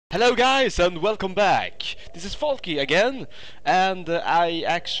Hello guys and welcome back. This is Falky again, and I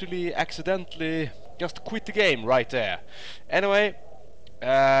actually accidentally just quit the game right there. Anyway,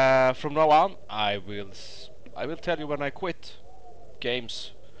 from now on I will tell you when I quit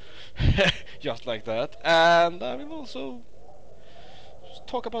games, just like that, and I will also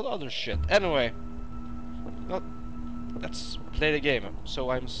talk about other shit. Anyway, let's play the game.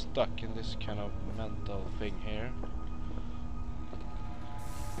 So I'm stuck in this kind of mental thing here.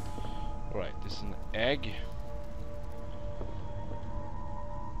 Right, this is an egg.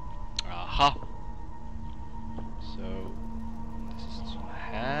 Aha! So, this is some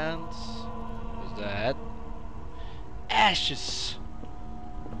hands. What's that? Ashes!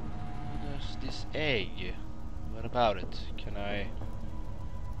 There's this egg. What about it? Can I...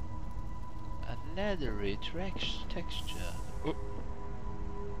 A leathery texture. Oh.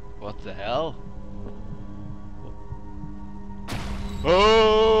 What the hell?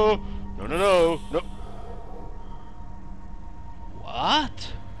 Oh! No.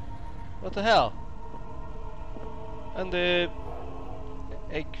 What? What the hell? And the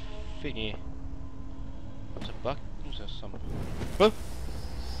egg thingy. There's a buck. There's some. Huh?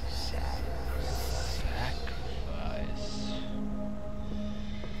 Sacrifice.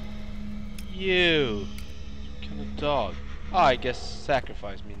 You. What kind of dog? Oh, I guess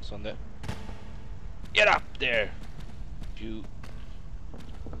sacrifice means on there. Get up there. You.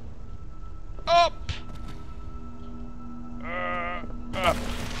 Up! Up!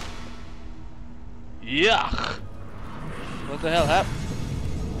 Yuck! What the hell happened?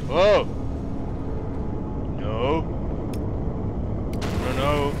 Whoa! No!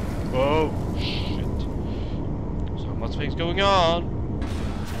 No! Whoa! Shit! So much things going on.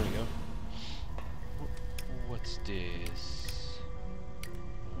 There we go. What's this?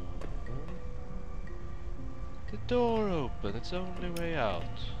 The door open. It's the only way out.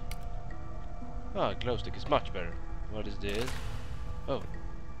 Ah, glow stick is much better. What is this? Oh.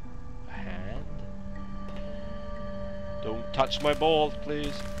 A hand? Don't touch my balls,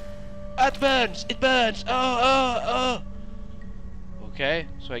 please. It burns! It burns! Oh! Okay,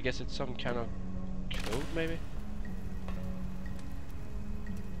 so I guess it's some kind of code, maybe?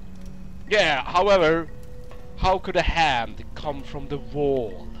 Yeah, however, how could a hand come from the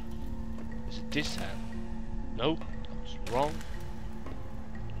wall? Is it this hand? Nope, that's wrong.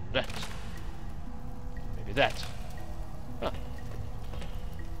 That. That. Huh.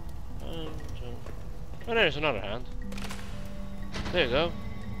 Oh, there's another hand. There you go.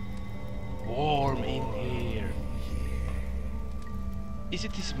 Warm in here. Is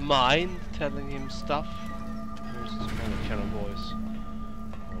it his mind telling him stuff? Or is this kind of voice?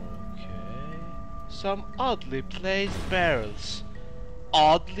 Okay. Some oddly placed barrels.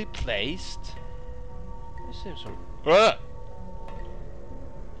 Oddly placed? It seems so.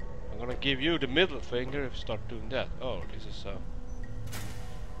 I'm gonna give you the middle finger if you start doing that. Oh, this is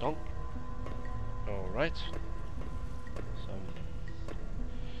donk. Alright.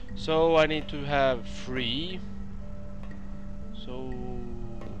 So I need to have 3. So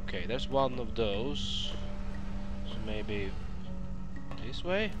okay, there's one of those. So maybe this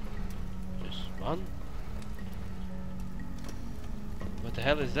way? Just one. What the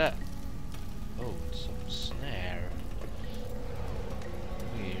hell is that? Oh, it's some snare.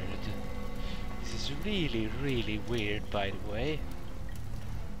 Weird. This is really weird, by the way.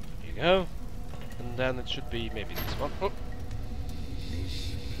 Here you go. And then it should be maybe this one. Oh.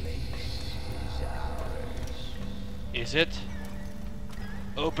 This place is ours. Is it?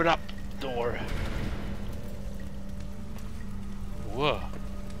 Open up door. Whoa.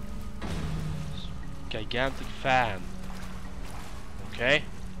 Gigantic fan. Okay.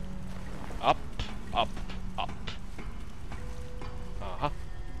 Up.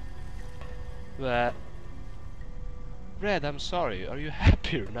 Red, I'm sorry. Are you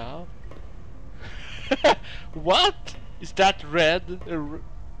happier now? What? Is that red?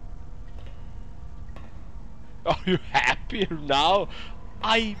 Are you happier now?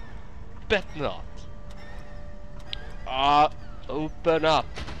 I bet not. Open up.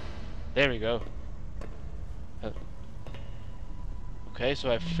 There we go. Okay,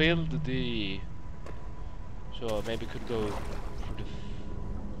 so I filled the... So maybe could go for the...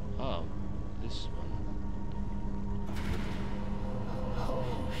 Oh, this one.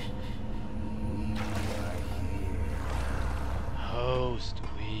 Host,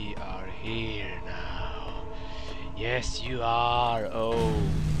 we are here now. Yes, you are. Oh.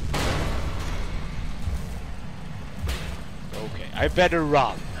 Okay, I better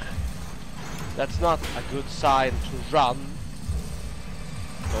run. That's not a good sign to run.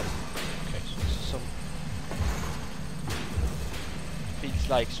 Oh, okay, so this is some... Feels It's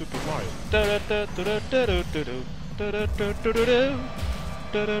like Super Mario.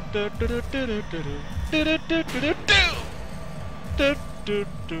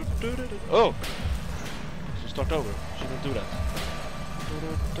 Oh! So start over. Shouldn't do that.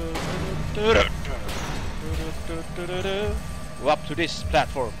 Go up to this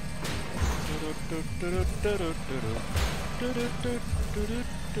platform.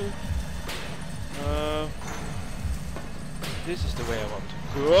 This is the way I want to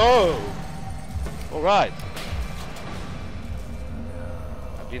go. Alright.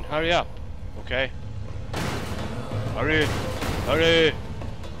 Then hurry up. Okay. Hurry. Hurry.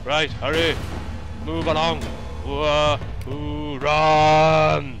 Right, hurry. Move along.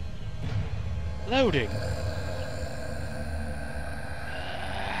 Run. Loading.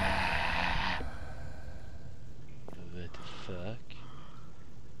 What the fuck?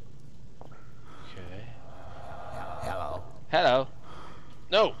 Okay. Hello. Hello.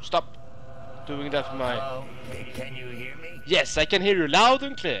 No, stop doing that for my... Hello. Can you hear me? Yes, I can hear you loud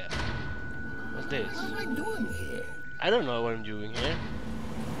and clear. What's this? What am I doing here? I don't know what I'm doing here.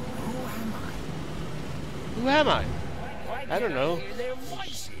 Who am I? Who am I? Why I don't know. hear their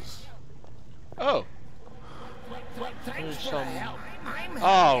voices? Oh. Thanks There's for some... the help. I'm Oh,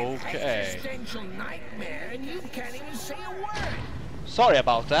 having an okay. existential nightmare and you can't even say a word. Sorry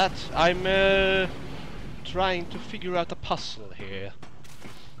about that. I'm trying to figure out a puzzle here.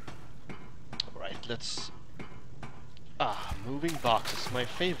 Alright, let's... moving boxes, my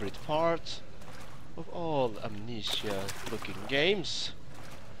favorite part of all amnesia-looking games.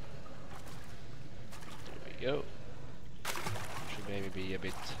 There we go. Should maybe be a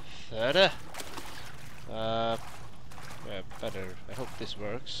bit further. Yeah, better. I hope this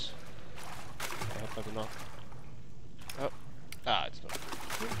works. I hope I'm not... Oh. It's not a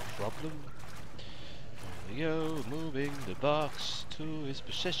problem. There we go, moving the box to his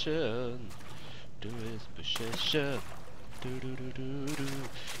position. To his position.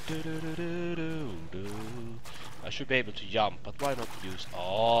 I should be able to jump, but why not use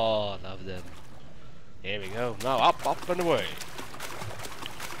all of them? Here we go. Now up and away.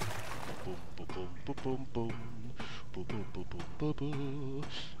 Boom, boom, boom, boom, boom, boom. Boom, boom, boom, boom, boom, boom.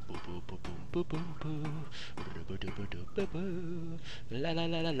 Boom, boom, boom, boom, boom, boom. La la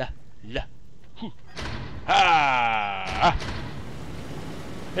la la la la. Ha!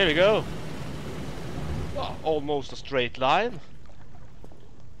 Here we go. Oh, almost a straight line.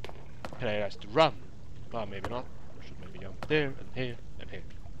 Can I just run? Well, maybe not. I should maybe jump there and here and here.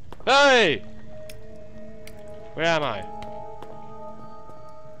 Hey! Where am I?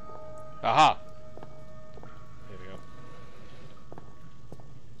 Aha! Here we go.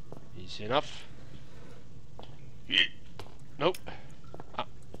 Easy enough. Nope.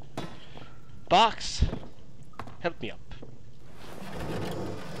 Box! Help me up.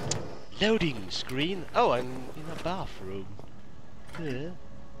 Loading screen. Oh, I'm in a bathroom. Yeah.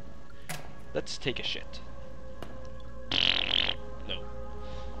 Let's take a shit. No.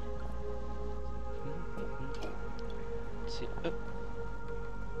 Let's see. Oh.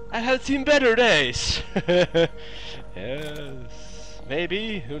 I have seen better days. Yes.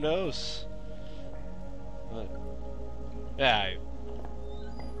 Maybe. Who knows? Yeah.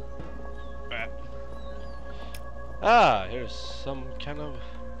 Here's some kind of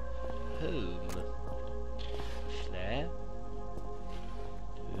home. Flare.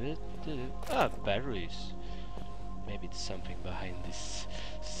 Batteries. Maybe it's something behind this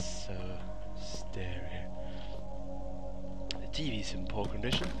stereo. The TV's in poor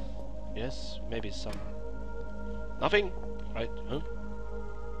condition. Yes, maybe some... Nothing, right? Huh?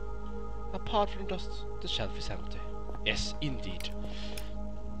 Apart from dust, the shelf is empty. Yes, indeed.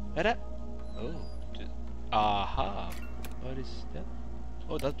 Oh. Aha! What is that?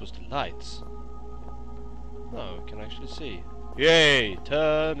 Oh, that was the lights. Oh, we can actually see. Yay!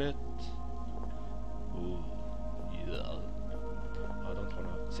 Turn it! Ooh, yeah. I don't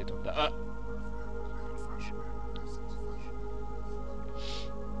wanna sit on that.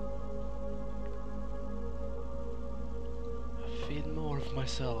 I feel more of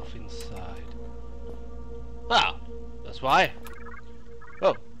myself inside. Ah! That's why!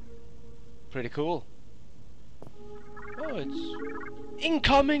 Oh! Pretty cool. Oh, it's...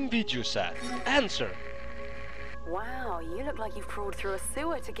 Incoming video set! Answer! Wow, you look like you've crawled through a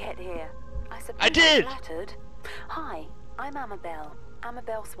sewer to get here. I suppose I did! I'm flattered. Hi, I'm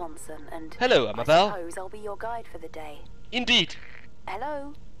Amabel Swanson, and Hello, Amabel. I suppose I'll be your guide for the day. Indeed!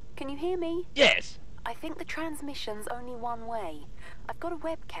 Hello? Can you hear me? Yes! I think the transmission's only one way. I've got a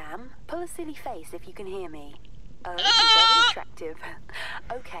webcam. Pull a silly face if you can hear me. Oh, very attractive.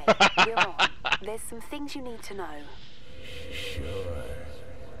 Okay, we're on. There's some things you need to know. Sure.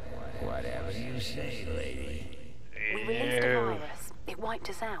 Whatever you say, lady. We released a virus. It wiped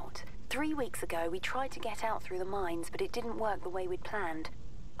us out. 3 weeks ago, we tried to get out through the mines, but it didn't work the way we'd planned.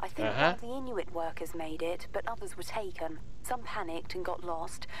 I think one of the Inuit workers made it, but others were taken. Some panicked and got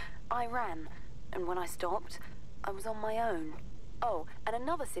lost. I ran, and when I stopped, I was on my own. Oh, and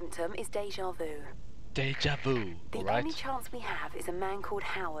another symptom is deja vu. Deja vu, The alright? only chance we have is a man called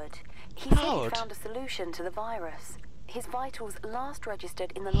Howard. He said he found a solution to the virus. His vitals last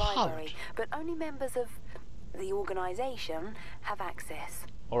registered in the library, but only members of the organization have access.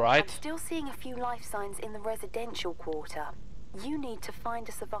 Alright. I'm still seeing a few life signs in the residential quarter. You need to find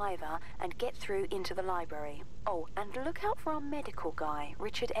a survivor and get through into the library. Oh, and look out for our medical guy,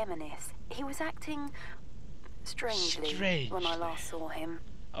 Richard Eminis. He was acting strangely when I last saw him.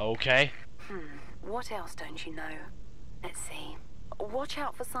 Okay. What else don't you know? Let's see. Watch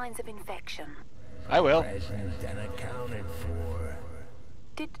out for signs of infection. I will. Present and accounted for.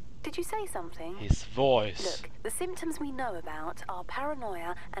 Did you say something? His voice. Look, the symptoms we know about are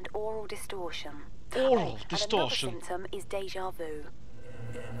paranoia and oral distortion. Oral And distortion. another symptom is deja vu.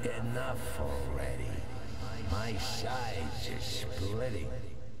 Enough already. My sides are splitting.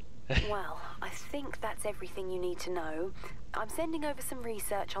 Well, I think that's everything you need to know. I'm sending over some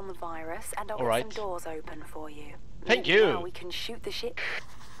research on the virus, and I'll get some doors open for you. Thank Maybe you. now we can shoot the shit.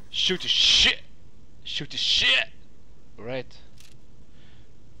 Shoot the shit. Shoot the shit. Right.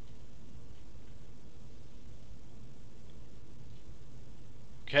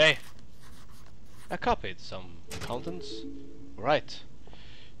 Okay. I copied some contents. Right.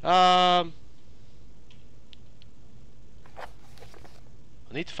 I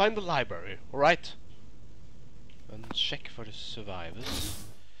need to find the library. Alright. And check for the survivors.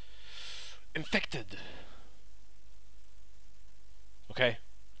 Infected. Okay.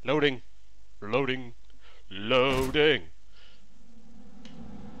 Loading. Loading. Loading.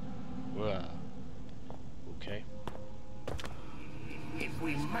 Wow. Okay. If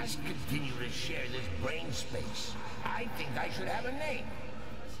we must continue to share this brain space, I think I should have a name.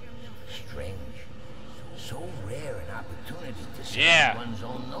 Strange. So rare an opportunity to see one's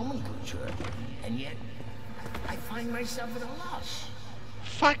own nomenclature, and yet I find myself at a loss.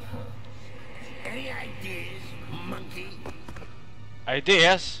 Fuck. Any ideas, monkey?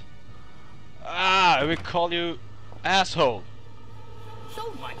 Ideas? I will call you asshole.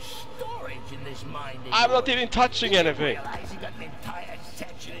 So much storage in this mind. I'm not even touching anything. Realize you got an entire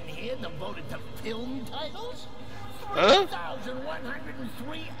section in here devoted to film titles? Huh?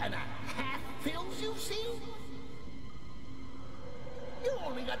 3,103 and a half films you've seen? You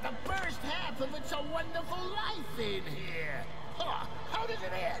only got the first half of It's a Wonderful Life in here. Huh, how does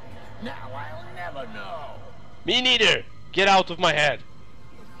it end? Now I'll never know. Me neither. Get out of my head.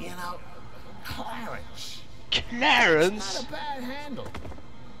 You know, Clarence. Clarence? Not a bad handle.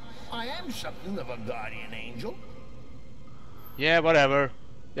 I am something of a guardian angel. Yeah, whatever.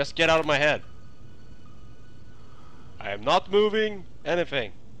 Just get out of my head. I am not moving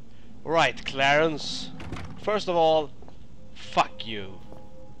anything. Right, Clarence. First of all, fuck you.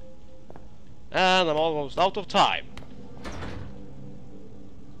 And I'm almost out of time.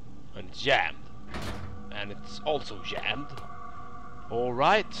 And it's jammed. And it's also jammed.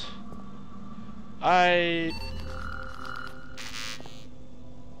 Alright. A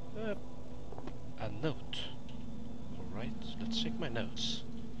note. Alright, let's check my notes.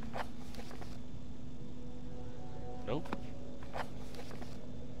 Nope.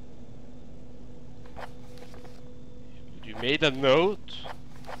 You made a note?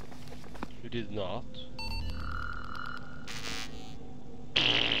 You did not.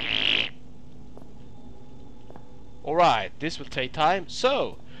 Alright, this will take time,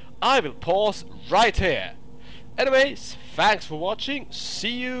 so I will pause right here. Anyways, thanks for watching. See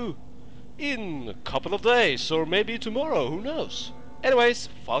you in a couple of days, or maybe tomorrow, who knows. Anyways,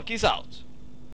 Falky's out.